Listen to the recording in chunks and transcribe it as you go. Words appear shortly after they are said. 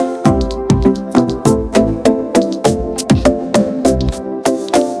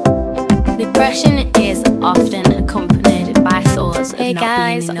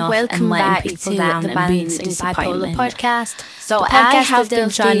guys, welcome back to the Balancing Bipolar podcast. So I have been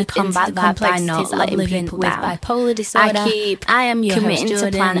trying to combat that by not letting people with bipolar disorder. I am your host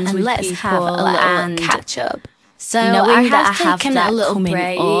Jordan, and let's have a little catch up. So I have taken a little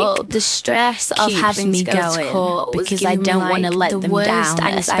break. The stress of having to go to court because I don't want to let them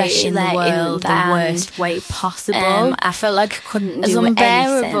down, especially in the world, the worst way possible. I felt like I couldn't do anything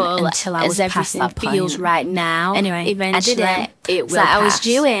until I was past that point. Feels right now. Anyway, eventually I did it. It will pass. I was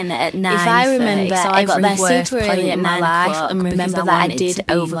due in at 9:30. If I remember, so I got there super early in my life, and remember that I did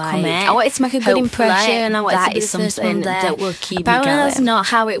overcome it. I wanted to make a good impression, and I wanted to be something that will keep me going. That's not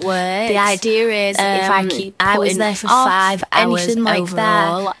how it works. The idea is, if I keep putting there for 5 hours anything like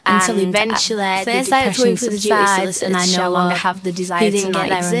overall, that until eventually the depression subsides and I no longer have the desire to get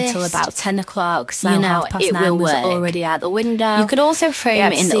there until about 10 o'clock. So it will was already out the window. You could also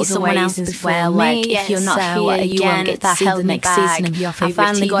frame it in other ways as well, like if you're not here, you won't get to see the next season of your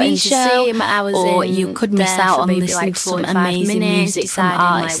favourite TV show, or you could miss out on listening to some amazing music from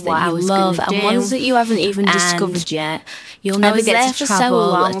artists that you love and ones that you haven't even discovered yet. You'll never get to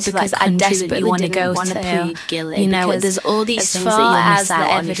travel because I desperately want to go to. You know, there's all these things that you'll miss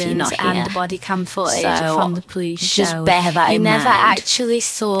out on if you're not here. And the body cam footage from the police show. Just bear that in mind. You never actually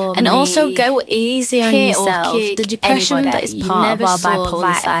saw and also go easy on yourself. The depression that is part of our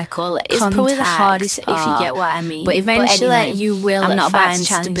bipolar cycle is probably the hardest if you get what I mean. But eventually you will find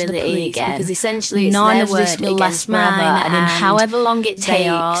stability again. Because essentially none of this will last forever. And in however long it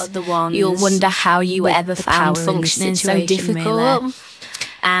takes, you'll wonder how you ever found functioning so difficult.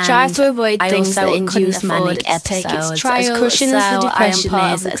 Try to avoid things that induce manic episodes. As crushing as the depression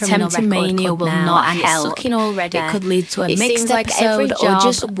is, attempting mania will not help. It could lead to a mixed episode or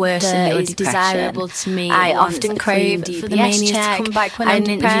just worsen your desirable to me. I often crave for the mania to come back when I'm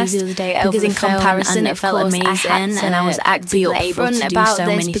depressed because in comparison it felt amazing and I was actively upfront about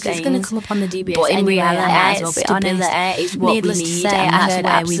this because it's going to come up on the DBS. But in reality, stability is what we need and that's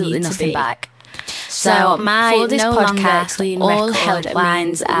where we need nothing back. So for this podcast, all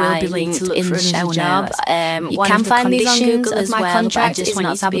helplines will be linked in the show notes. You can find these on Google as well, but I just want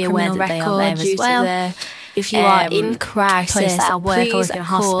you to be aware that they are there as well. If you are in crisis at work or in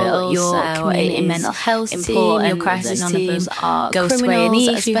hospital, your community mental health team, your crisis teams are go to A&E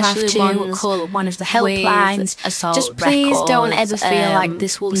if you have to, call one of the helplines. Just please don't ever feel like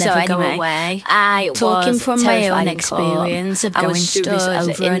this will never go away. Talking from my own experience of going through this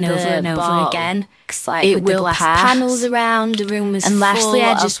over and over and over again. It will pass. Panels around, the room was and lastly,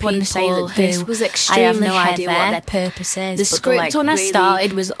 I just want to say that this was extremely I have no idea what their purpose is. The script when I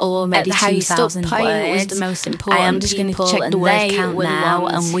started was already 2,000 words. The most important I am just going to check the word count now,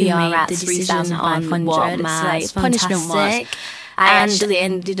 and we are at 3,500. My punishment was. I actually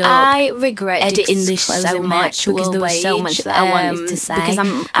ended up I regret editing this so much because there was so much that I wanted to say.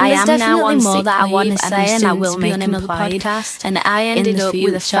 Because I am now on more that I want to say, and I will make another podcast. And I ended up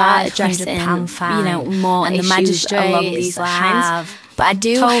with a chart addressing, more and the magistrate along these lines. But I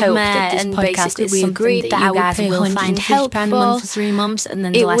do hope that this podcast we agreed that you guys will find helpful for 3 months, and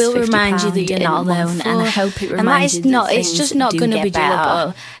then it will remind you that you're not alone. And I hope it reminds you that it's just not going to be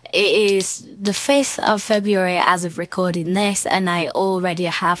doable. It is the 5th of February as of recording this, and I already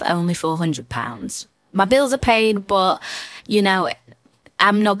have only £400. My bills are paid, but,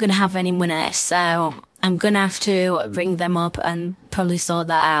 I'm not going to have any money, so I'm going to have to ring them up and probably sort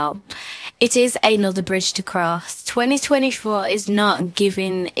that out. It is another bridge to cross. 2024 is not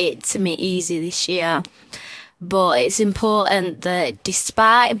giving it to me easy this year. But it's important that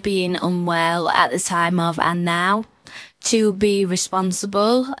despite being unwell at the time of and now, to be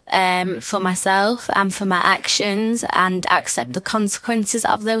responsible for myself and for my actions and accept the consequences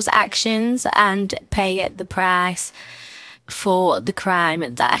of those actions and pay the price for the crime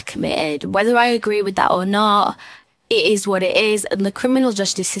that I committed. Whether I agree with that or not, it is what it is, and the criminal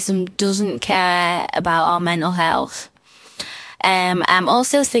justice system doesn't care about our mental health. I'm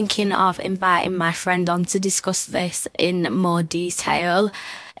also thinking of inviting my friend on to discuss this in more detail.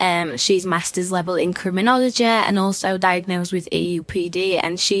 She's master's level in criminology and also diagnosed with EUPD,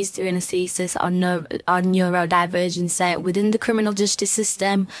 and she's doing a thesis on neurodivergency within the criminal justice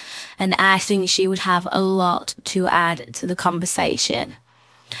system, and I think she would have a lot to add to the conversation.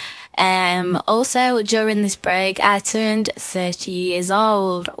 Also, during this break, I turned 30 years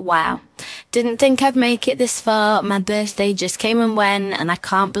old. Wow. Didn't think I'd make it this far. My birthday just came and went, and I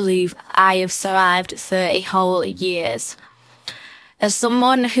can't believe I have survived 30 whole years. As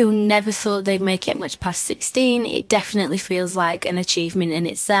someone who never thought they'd make it much past 16, it definitely feels like an achievement in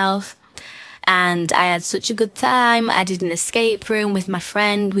itself. And I had such a good time. I did an escape room with my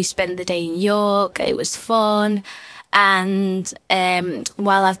friend. We spent the day in York. It was fun. And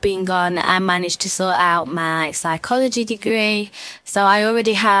while I've been gone, I managed to sort out my psychology degree. So I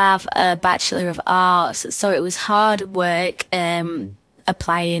already have a Bachelor of Arts. So it was hard work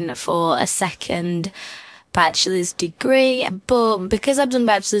applying for a second bachelor's degree, but because I've done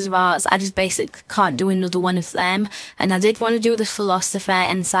Bachelor's of Arts, I just basically can't do another one of them. And I did want to do the philosophy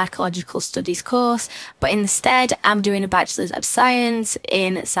and psychological studies course, but instead I'm doing a Bachelor's of Science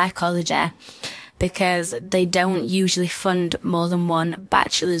in psychology, because they don't usually fund more than one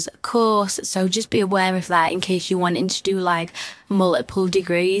bachelor's course. So just be aware of that in case you're wanting to do like multiple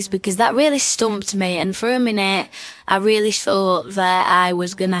degrees, because that really stumped me. And for a minute, I really thought that I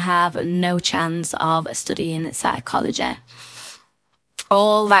was going to have no chance of studying psychology.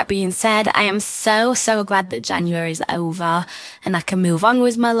 All that being said, I am so glad that January is over and I can move on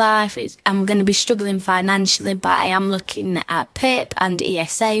with my life. I'm going to be struggling financially, but I am looking at PIP and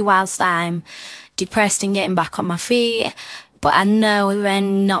ESA whilst I'm depressed and getting back on my feet. But I know they're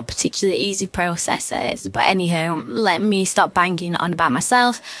not particularly easy processes. But anyhow, let me stop banging on about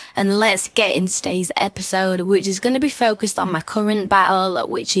myself and let's get into today's episode, which is going to be focused on my current battle,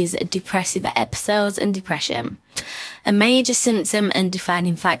 which is depressive episodes and depression. A major symptom and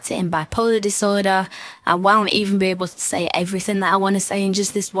defining factor in bipolar disorder. I won't even be able to say everything that I want to say in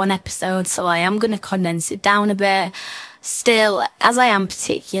just this one episode, so I am going to condense it down a bit. Still, as I am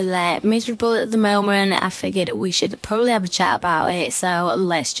particularly miserable at the moment, I figured we should probably have a chat about it, so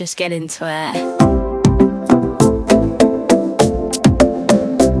let's just get into it.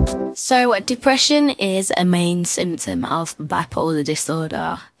 So, depression is a main symptom of bipolar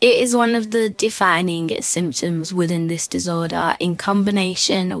disorder. It is one of the defining symptoms within this disorder in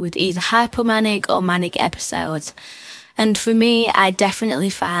combination with either hypomanic or manic episodes. And for me, I definitely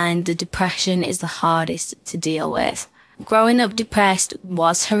find the depression is the hardest to deal with. Growing up depressed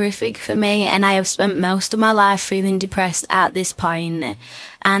was horrific for me, and I have spent most of my life feeling depressed at this point.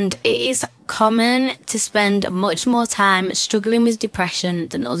 And it is common to spend much more time struggling with depression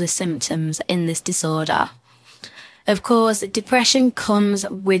than other symptoms in this disorder. Of course, depression comes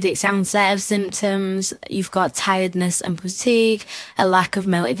with its own set of symptoms. You've got tiredness and fatigue, a lack of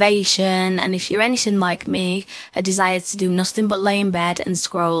motivation, and if you're anything like me, a desire to do nothing but lay in bed and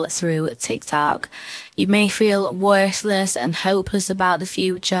scroll through TikTok. You may feel worthless and hopeless about the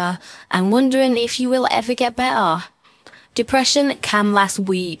future and wondering if you will ever get better. Depression can last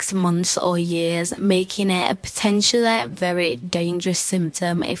weeks, months or years, making it a potentially very dangerous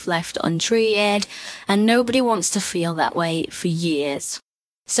symptom if left untreated, and nobody wants to feel that way for years.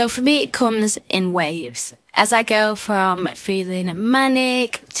 So for me, it comes in waves. As I go from feeling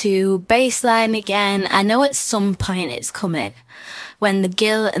manic to baseline again, I know at some point it's coming. When the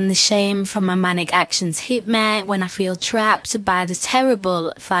guilt and the shame from my manic actions hit me, when I feel trapped by the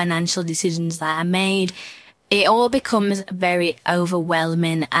terrible financial decisions that I made, it all becomes very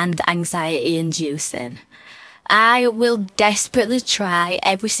overwhelming and anxiety-inducing. I will desperately try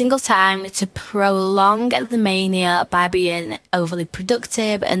every single time to prolong the mania by being overly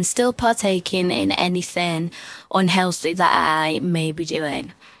productive and still partaking in anything unhealthy that I may be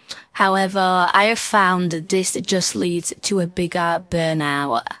doing. However, I have found that this just leads to a bigger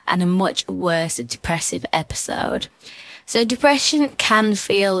burnout and a much worse depressive episode. So depression can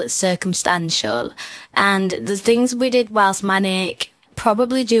feel circumstantial, and the things we did whilst manic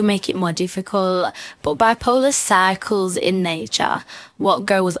probably do make it more difficult, but bipolar cycles in nature. What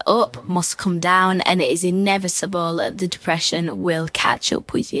goes up must come down, and it is inevitable that the depression will catch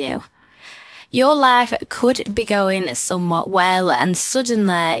up with you. Your life could be going somewhat well, and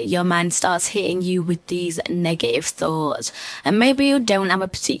suddenly your mind starts hitting you with these negative thoughts. And maybe you don't have a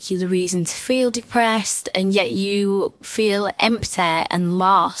particular reason to feel depressed, and yet you feel empty and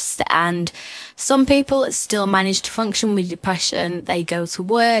lost. And some people still manage to function with depression. They go to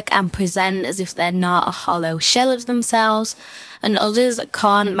work and present as if they're not a hollow shell of themselves, and others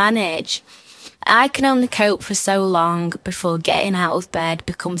can't manage. I can only cope for so long before getting out of bed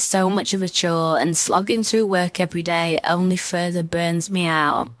becomes so much of a chore, and slogging through work every day only further burns me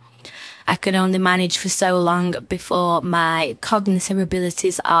out. I can only manage for so long before my cognitive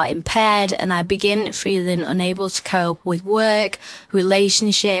abilities are impaired and I begin feeling unable to cope with work,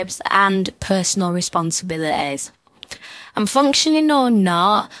 relationships, and personal responsibilities. And functioning or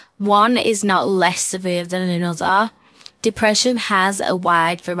not, one is not less severe than another. Depression has a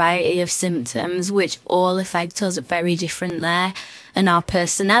wide variety of symptoms which all affect us very differently, and our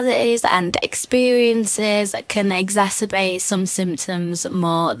personalities and experiences can exacerbate some symptoms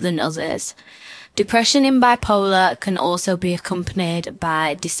more than others. Depression in bipolar can also be accompanied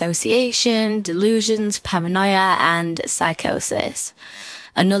by dissociation, delusions, paranoia, and psychosis.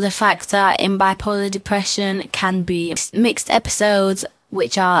 Another factor in bipolar depression can be mixed episodes,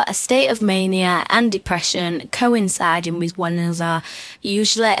 which are a state of mania and depression coinciding with one another,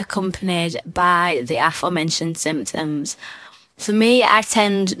 usually accompanied by the aforementioned symptoms. For me, I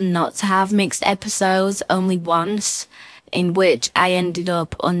tend not to have mixed episodes, only once, in which I ended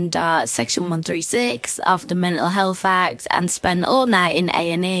up under Section 136 of the Mental Health Act and spent all night in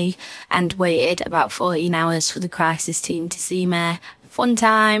A&E and waited about 14 hours for the crisis team to see me. Fun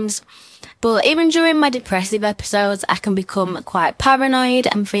times. But even during my depressive episodes, I can become quite paranoid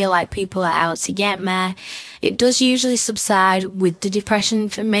and feel like people are out to get me. It does usually subside with the depression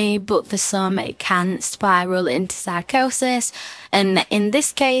for me, but for some it can spiral into psychosis, and in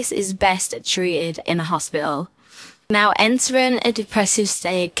this case is best treated in a hospital. Now, entering a depressive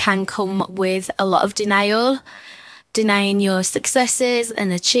state can come with a lot of denial. Denying your successes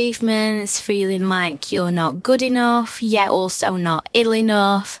and achievements, feeling like you're not good enough, yet also not ill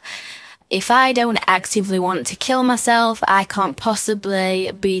enough. If I don't actively want to kill myself, I can't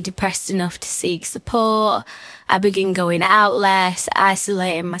possibly be depressed enough to seek support. I begin going out less,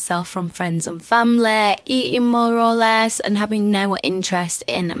 isolating myself from friends and family, eating more or less, and having no interest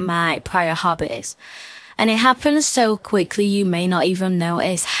in my prior hobbies. And it happens so quickly you may not even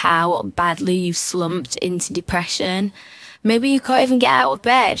notice how badly you've slumped into depression. Maybe you can't even get out of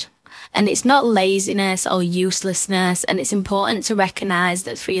bed. And it's not laziness or uselessness, and it's important to recognise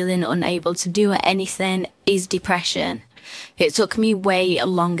that feeling unable to do anything is depression. It took me way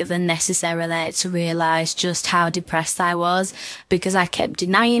longer than necessarily to realise just how depressed I was, because I kept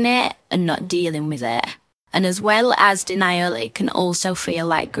denying it and not dealing with it. And as well as denial, it can also feel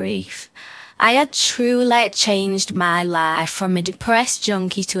like grief. I had truly changed my life from a depressed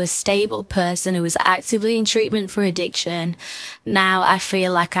junkie to a stable person who was actively in treatment for addiction. Now I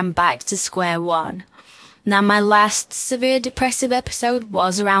feel like I'm back to square one. Now, my last severe depressive episode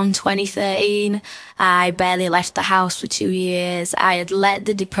was around 2013. I barely left the house for 2 years. I had let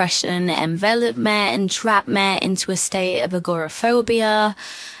the depression envelop me and trap me into a state of agoraphobia.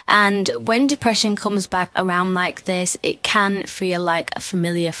 And when depression comes back around like this, it can feel like a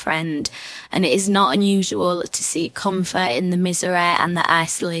familiar friend. And it is not unusual to seek comfort in the misery and the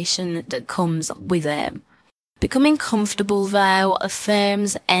isolation that comes with it. Becoming comfortable, though,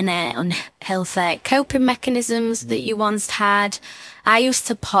 affirms any unhealthy coping mechanisms that you once had. I used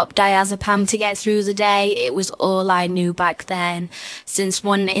to pop diazepam to get through the day. It was all I knew back then, since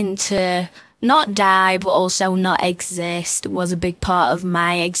wanting to not die but also not exist was a big part of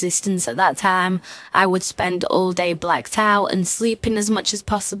my existence at that time. I would spend all day blacked out and sleeping as much as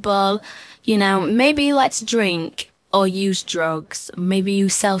possible. You know, maybe let's drink or use drugs. Maybe you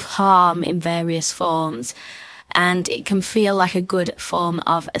self-harm in various forms. And it can feel like a good form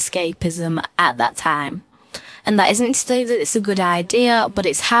of escapism at that time. And that isn't to say that it's a good idea, but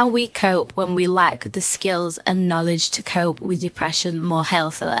it's how we cope when we lack the skills and knowledge to cope with depression more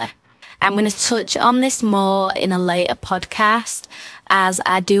healthily. I'm going to touch on this more in a later podcast, as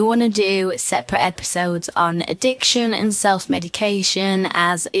I do want to do separate episodes on addiction and self-medication,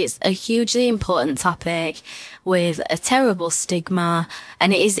 as it's a hugely important topic with a terrible stigma,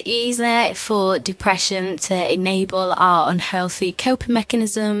 and it is easy for depression to enable our unhealthy coping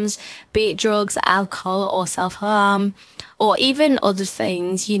mechanisms, be it drugs, alcohol, or self-harm, or even other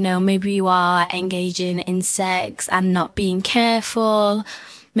things. You know, maybe you are engaging in sex and not being careful.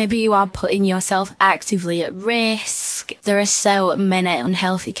 Maybe you are putting yourself actively at risk. There are so many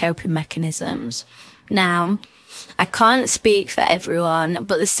unhealthy coping mechanisms. Now, I can't speak for everyone,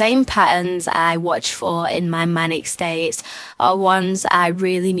 but the same patterns I watch for in my manic states are ones I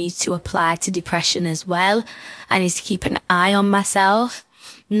really need to apply to depression as well. I need to keep an eye on myself.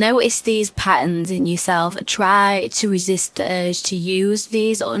 Notice these patterns in yourself. Try to resist the urge to use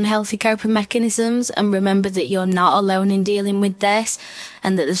these unhealthy coping mechanisms, and remember that you're not alone in dealing with this,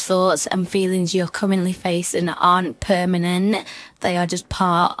 and that the thoughts and feelings you're currently facing aren't permanent. They are just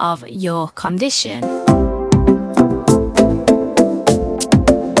part of your condition.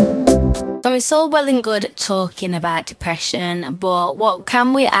 So it's all well and good talking about depression, but what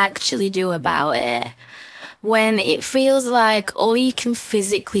can we actually do about it? When it feels like all you can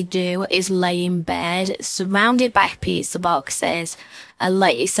physically do is lay in bed, surrounded by pizza boxes, and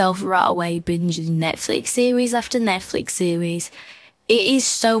let yourself rot away binging Netflix series after Netflix series, it is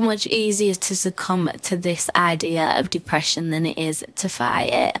so much easier to succumb to this idea of depression than it is to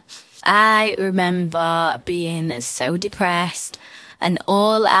fight it. I remember being so depressed, and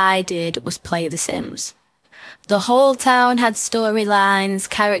all I did was play The Sims. The whole town had storylines,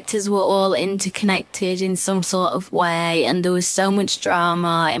 characters were all interconnected in some sort of way, and there was so much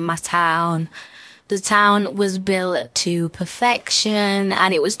drama in my town. The town was built to perfection,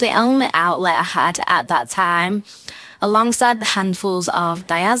 and it was the only outlet I had at that time. Alongside the handfuls of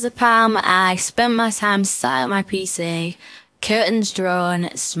diazepam, I spent my time sat at my PC, curtains drawn,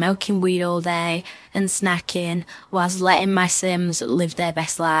 smoking weed all day, and snacking, whilst letting my Sims live their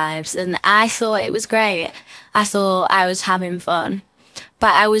best lives. And I thought it was great. I thought I was having fun.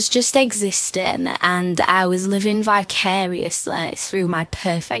 But I was just existing, and I was living vicariously through my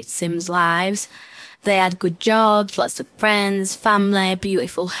perfect Sims lives. They had good jobs, lots of friends, family,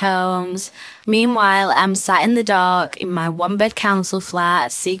 beautiful homes. Meanwhile, I'm sat in the dark in my one-bed council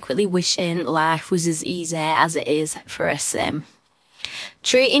flat, secretly wishing life was as easy as it is for a Sim.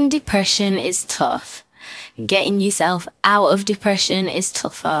 Treating depression is tough. Getting yourself out of depression is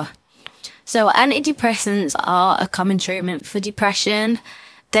tougher. So antidepressants are a common treatment for depression.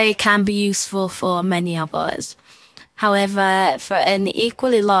 They can be useful for many of us. However, for an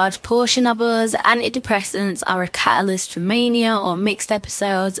equally large portion of us, antidepressants are a catalyst for mania or mixed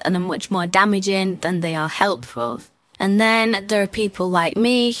episodes and are much more damaging than they are helpful. And then there are people like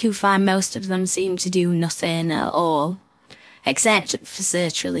me who find most of them seem to do nothing at all. Except for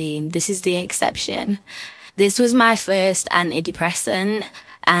sertraline. This is the exception. This was my first antidepressant,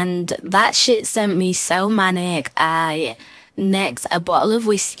 and that shit sent me so manic, I necked a bottle of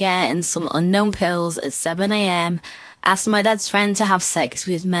whiskey and some unknown pills at 7 a.m, asked my dad's friend to have sex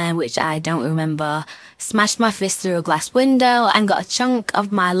with me, which I don't remember, smashed my fist through a glass window, and got a chunk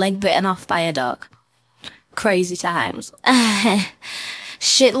of my leg bitten off by a dog. Crazy times.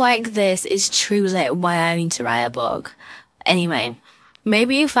 Shit like this is truly why I need to write a book. Anyway,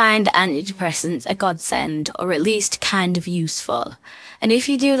 maybe you find antidepressants a godsend, or at least kind of useful. And if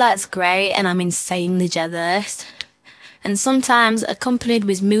you do, that's great, and I'm insanely jealous. And sometimes, accompanied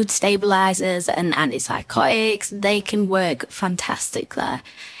with mood stabilizers and antipsychotics, they can work fantastically.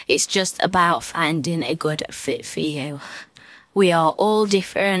 It's just about finding a good fit for you. We are all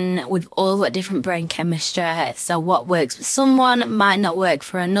different, we've all got different brain chemistry, so what works for someone might not work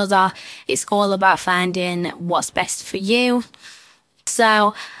for another. It's all about finding what's best for you.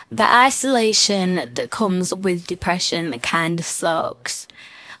 So, the isolation that comes with depression kind of sucks.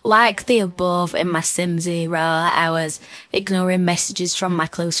 Like the above, in my Sims era, I was ignoring messages from my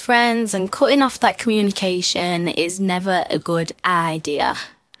close friends, and cutting off that communication is never a good idea.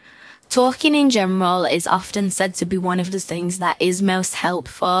 Talking in general is often said to be one of the things that is most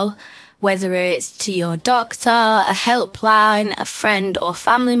helpful, whether it's to your doctor, a helpline, a friend or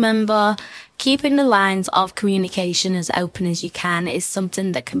family member. Keeping the lines of communication as open as you can is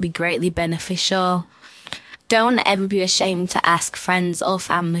something that can be greatly beneficial. Don't ever be ashamed to ask friends or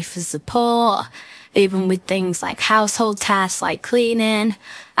family for support, even with things like household tasks like cleaning.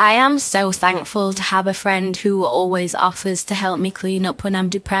 I am so thankful to have a friend who always offers to help me clean up when I'm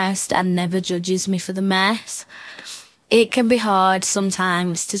depressed and never judges me for the mess. It can be hard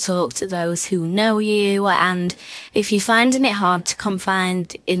sometimes to talk to those who know you, and if you're finding it hard to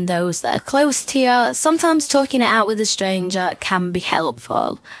confide in those that are close to you, sometimes talking it out with a stranger can be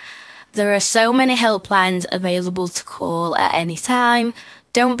helpful. There are so many helplines available to call at any time.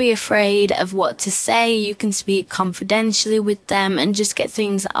 Don't be afraid of what to say. You can speak confidentially with them and just get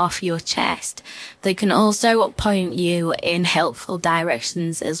things off your chest. They can also point you in helpful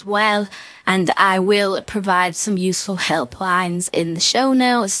directions as well. And I will provide some useful helplines in the show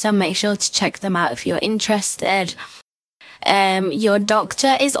notes, so make sure to check them out if you're interested. Your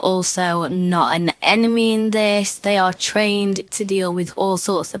doctor is also not an enemy in this. They are trained to deal with all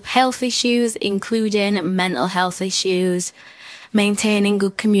sorts of health issues, including mental health issues. Maintaining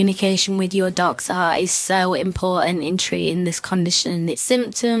good communication with your doctor is so important in treating this condition and its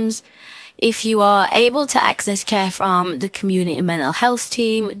symptoms. If you are able to access care from the community mental health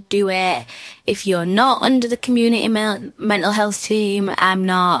team, do it. If you're not under the community mental health team, I'm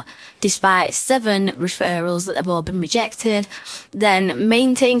not, despite 7 referrals that have all been rejected, then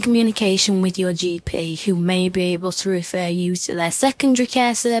maintain communication with your GP, who may be able to refer you to their secondary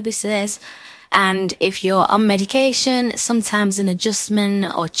care services. And if you're on medication, sometimes an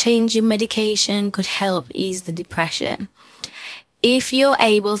adjustment or change in medication could help ease the depression. If you're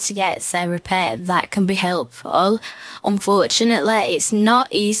able to get therapy, that can be helpful. Unfortunately, it's not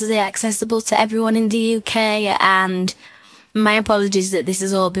easily accessible to everyone in the UK, and my apologies that this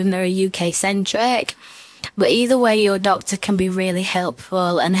has all been very UK-centric. But either way, your doctor can be really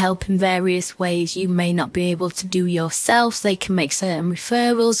helpful and help in various ways you may not be able to do yourself. They can make certain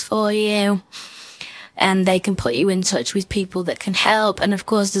referrals for you, and they can put you in touch with people that can help. And of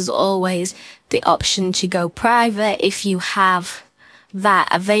course, there's always the option to go private if you have that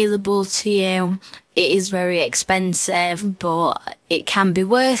available to you. It is very expensive, but it can be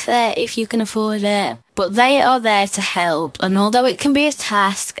worth it if you can afford it. But they are there to help, and although it can be a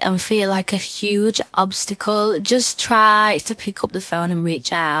task and feel like a huge obstacle, just try to pick up the phone and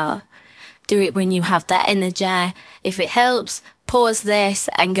reach out. Do it when you have that energy. If it helps, pause this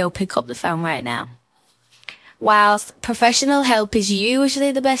and go pick up the phone right now. Whilst professional help is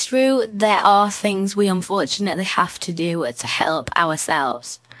usually the best route, there are things we unfortunately have to do to help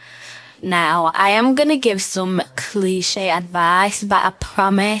ourselves. Now, I am going to give some cliche advice, but I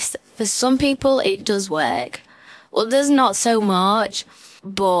promise for some people it does work. Others not so much,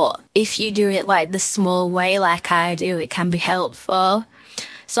 but if you do it like the small way like I do, it can be helpful.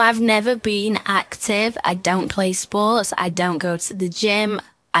 So I've never been active. I don't play sports. I don't go to the gym.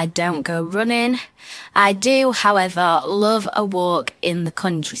 I don't go running. I do, however, love a walk in the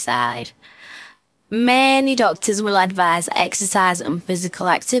countryside. Many doctors will advise exercise and physical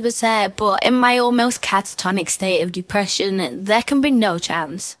activity, but in my almost catatonic state of depression, there can be no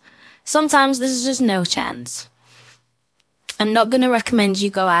chance. Sometimes there's just no chance. I'm not going to recommend you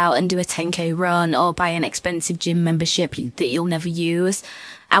go out and do a 10k run or buy an expensive gym membership that you'll never use.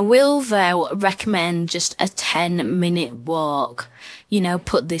 I will, though, recommend just a 10-minute walk. You know,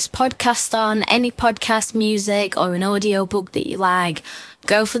 put this podcast on, any podcast music or an audiobook that you like.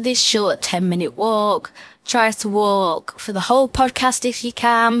 Go for this short 10-minute walk. Try to walk for the whole podcast if you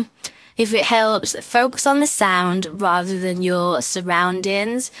can. If it helps, focus on the sound rather than your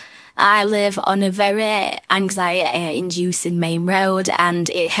surroundings. I live on a very anxiety-inducing main road, and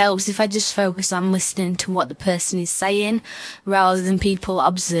it helps if I just focus on listening to what the person is saying rather than people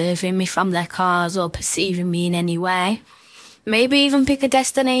observing me from their cars or perceiving me in any way. Maybe even pick a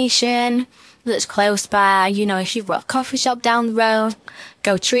destination that's close by. You know, if you've got a coffee shop down the road,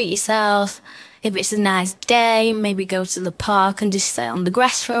 go treat yourself. If it's a nice day, maybe go to the park and just sit on the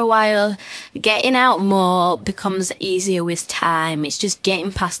grass for a while. Getting out more becomes easier with time. It's just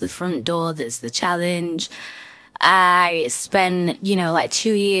getting past the front door that's the challenge. I spent,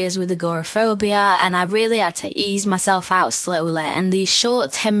 2 years with agoraphobia, and I really had to ease myself out slowly. And these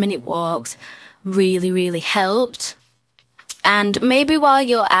short 10-minute walks really, really helped. And maybe while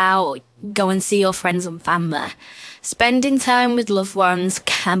you're out, go and see your friends and family. Spending time with loved ones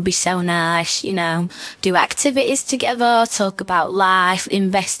can be so nice, do activities together, talk about life,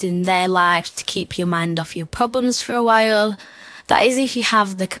 invest in their lives to keep your mind off your problems for a while. That is if you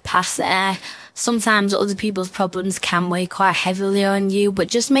have the capacity. Sometimes other people's problems can weigh quite heavily on you, but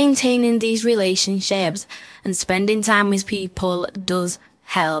just maintaining these relationships and spending time with people does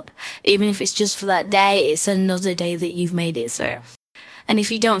help. Even if it's just for that day, it's another day that you've made it through. And if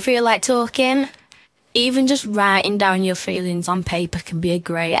you don't feel like talking, even just writing down your feelings on paper can be a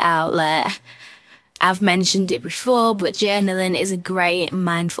great outlet. I've mentioned it before, but journaling is a great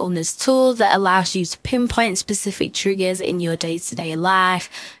mindfulness tool that allows you to pinpoint specific triggers in your day-to-day life,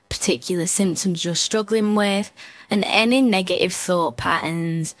 particular symptoms you're struggling with, and any negative thought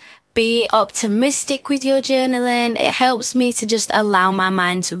patterns. Be optimistic with your journaling. It helps me to just allow my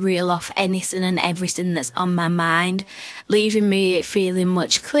mind to reel off anything and everything that's on my mind, leaving me feeling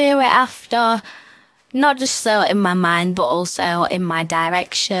much clearer after. Not just so in my mind, but also in my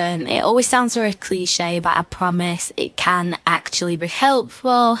direction. It always sounds very cliche, but I promise it can actually be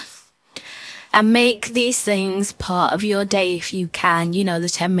helpful. And make these things part of your day if you can. The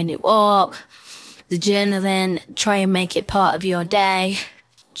 10-minute walk, the journaling, try and make it part of your day.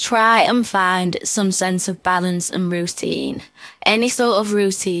 Try and find some sense of balance and routine. Any sort of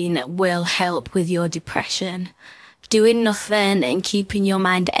routine will help with your depression. Doing nothing and keeping your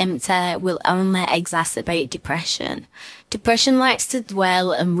mind empty will only exacerbate depression. Depression likes to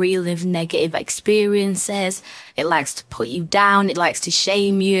dwell and relive negative experiences. It likes to put you down. It likes to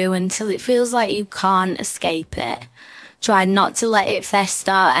shame you until it feels like you can't escape it. Try not to let it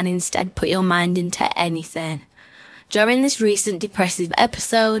fester and instead put your mind into anything. During this recent depressive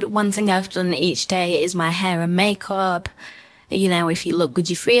episode, one thing I've done each day is my hair and makeup. If you look good,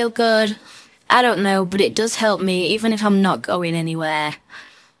 you feel good. I don't know, but it does help me, even if I'm not going anywhere.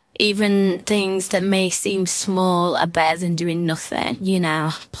 Even things that may seem small are better than doing nothing,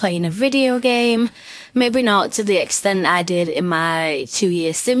 playing a video game. Maybe not to the extent I did in my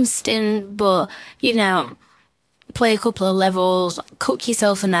 2-year sim stint, but, play a couple of levels, cook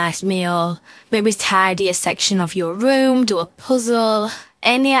yourself a nice meal, maybe tidy a section of your room, do a puzzle,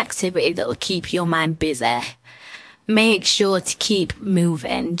 any activity that will keep your mind busy. Make sure to keep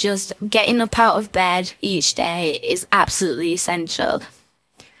moving. Just getting up out of bed each day is absolutely essential.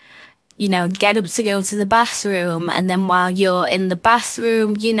 get up to go to the bathroom, and then while you're in the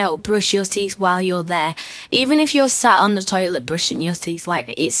bathroom, brush your teeth while you're there. Even if you're sat on the toilet brushing your teeth,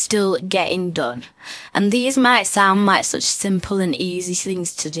 it's still getting done. And these might sound like such simple and easy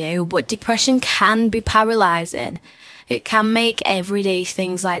things to do, but depression can be paralyzing. It can make everyday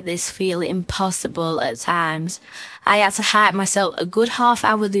things like this feel impossible at times. I had to hike myself a good half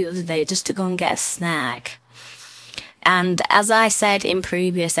hour the other day just to go and get a snack. And as I said in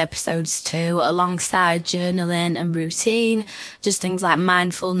previous episodes too, alongside journaling and routine, just things like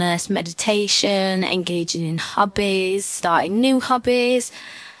mindfulness, meditation, engaging in hobbies, starting new hobbies,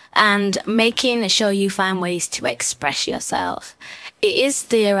 and making sure you find ways to express yourself. It is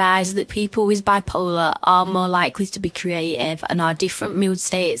theorized that people with bipolar are more likely to be creative, and our different mood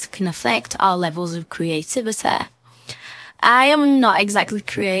states can affect our levels of creativity. I am not exactly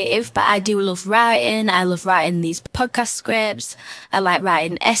creative, but I do love writing. I love writing these podcast scripts. I like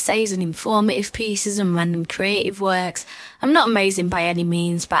writing essays and informative pieces and random creative works. I'm not amazing by any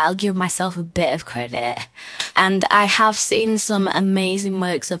means, but I'll give myself a bit of credit. And I have seen some amazing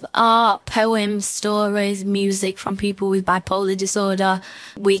works of art, poems, stories, music from people with bipolar disorder.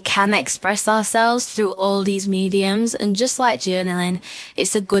 We can express ourselves through all these mediums, and just like journaling,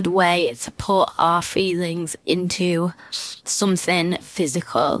 it's a good way to put our feelings into something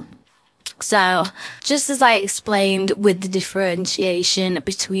physical. So, just as I explained with the differentiation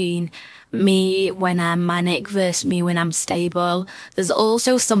between me when I'm manic versus me when I'm stable, there's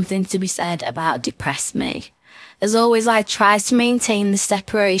also something to be said about depressed me. As always, I try to maintain the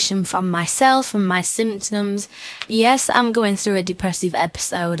separation from myself and my symptoms. Yes, I'm going through a depressive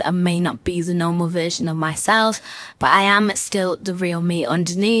episode and may not be the normal version of myself, but I am still the real me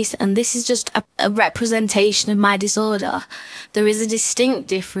underneath, and this is just a representation of my disorder. There is a distinct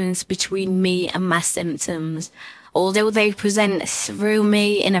difference between me and my symptoms. Although they present through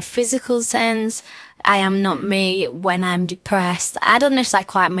me in a physical sense, I am not me when I'm depressed. I don't know if that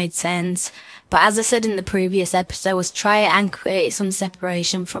quite made sense. But as I said in the previous episodes, try and create some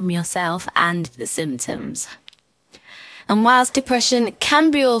separation from yourself and the symptoms. And whilst depression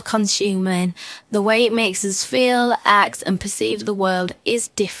can be all-consuming, the way it makes us feel, act, and perceive the world is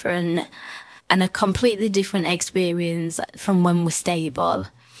different, and a completely different experience from when we're stable.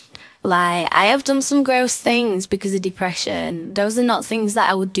 I have done some gross things because of depression. Those are not things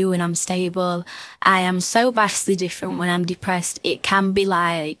that I would do when I'm stable. I am so vastly different when I'm depressed. It can be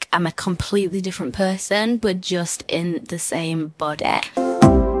like I'm a completely different person, but just in the same body.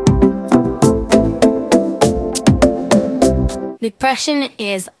 Depression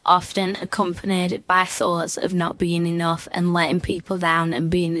is often accompanied by thoughts of not being enough and letting people down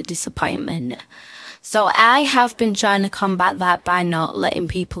and being a disappointment. So I have been trying to combat that by not letting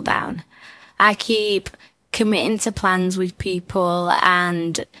people down. I keep committing to plans with people,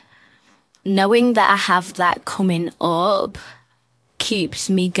 and knowing that I have that coming up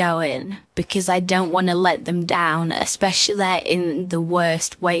keeps me going because I don't want to let them down, especially in the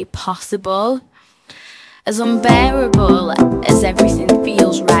worst way possible. As unbearable as everything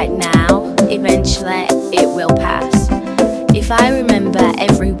feels right now, eventually it will pass. If I remember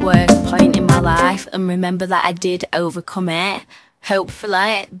every worst point in my life and remember that I did overcome it,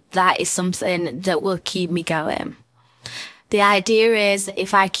 hopefully that is something that will keep me going. The idea is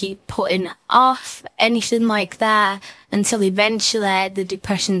if I keep putting off anything like that until eventually the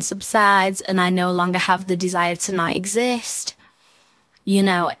depression subsides and I no longer have the desire to not exist,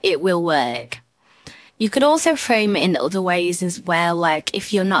 it will work. You could also frame it in other ways as well, like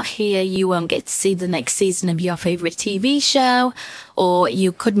if you're not here, you won't get to see the next season of your favourite TV show, or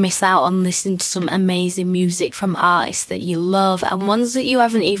you could miss out on listening to some amazing music from artists that you love and ones that you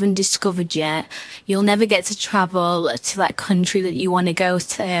haven't even discovered yet. You'll never get to travel to that country that you want to go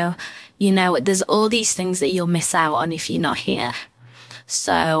to. There's all these things that you'll miss out on if you're not here.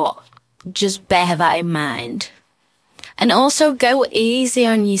 So just bear that in mind. And also go easy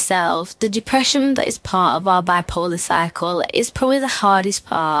on yourself. The depression that is part of our bipolar cycle is probably the hardest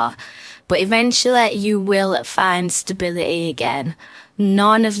part, but eventually you will find stability again.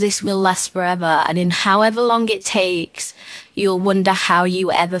 None of this will last forever, and in however long it takes, you'll wonder how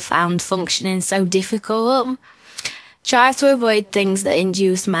you ever found functioning so difficult. Try to avoid things that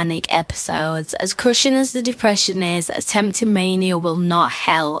induce manic episodes. As crushing as the depression is, attempting mania will not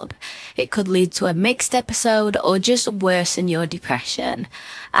help. It could lead to a mixed episode or just worsen your depression.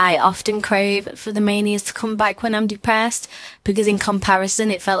 I often crave for the manias to come back when I'm depressed because in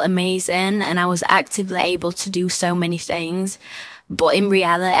comparison it felt amazing and I was actively able to do so many things. But in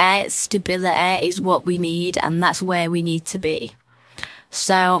reality, stability is what we need, and that's where we need to be.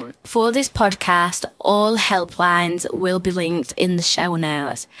 So for this podcast, all helplines will be linked in the show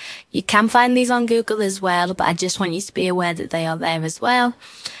notes. You can find these on Google as well, but I just want you to be aware that they are there as well.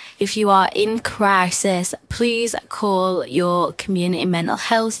 If you are in crisis, please call your community mental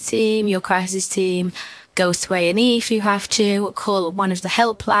health team, your crisis team. Go to A&E if you have to, call one of the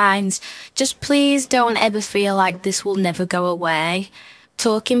helplines. Just please don't ever feel like this will never go away.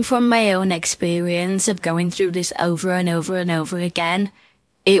 Talking from my own experience of going through this over and over and over again,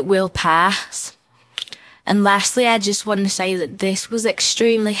 it will pass. And lastly, I just want to say that this was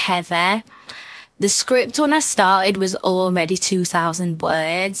extremely heavy. The script when I started was already 2,000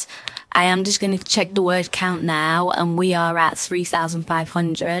 words. I am just going to check the word count now, and we are at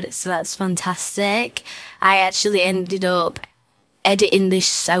 3,500, so that's fantastic. I actually ended up editing this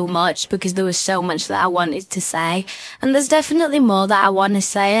so much because there was so much that I wanted to say, and there's definitely more that I want to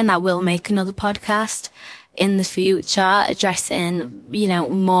say, and I will make another podcast in the future addressing,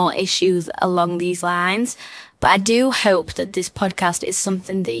 more issues along these lines. But I do hope that this podcast is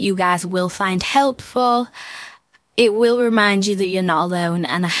something that you guys will find helpful. It will remind you that you're not alone,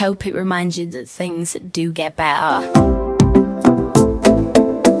 and I hope it reminds you that things do get better.